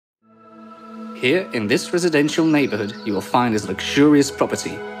Here in this residential neighborhood, you will find this luxurious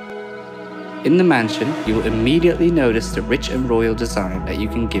property. In the mansion, you will immediately notice the rich and royal design that you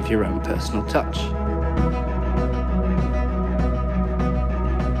can give your own personal touch.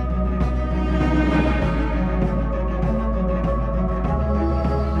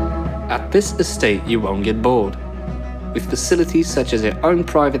 At this estate, you won't get bored, with facilities such as your own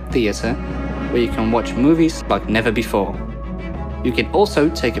private theatre, where you can watch movies like never before. You can also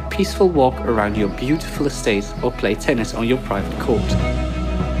take a peaceful walk around your beautiful estate or play tennis on your private court.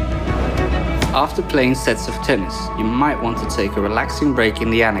 After playing sets of tennis, you might want to take a relaxing break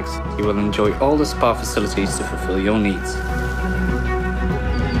in the annex. You will enjoy all the spa facilities to fulfill your needs.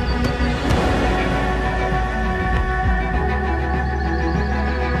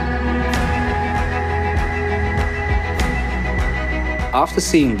 After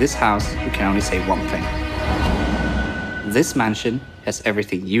seeing this house, you can only say one thing. This mansion has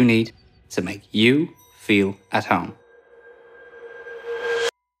everything you need to make you feel at home.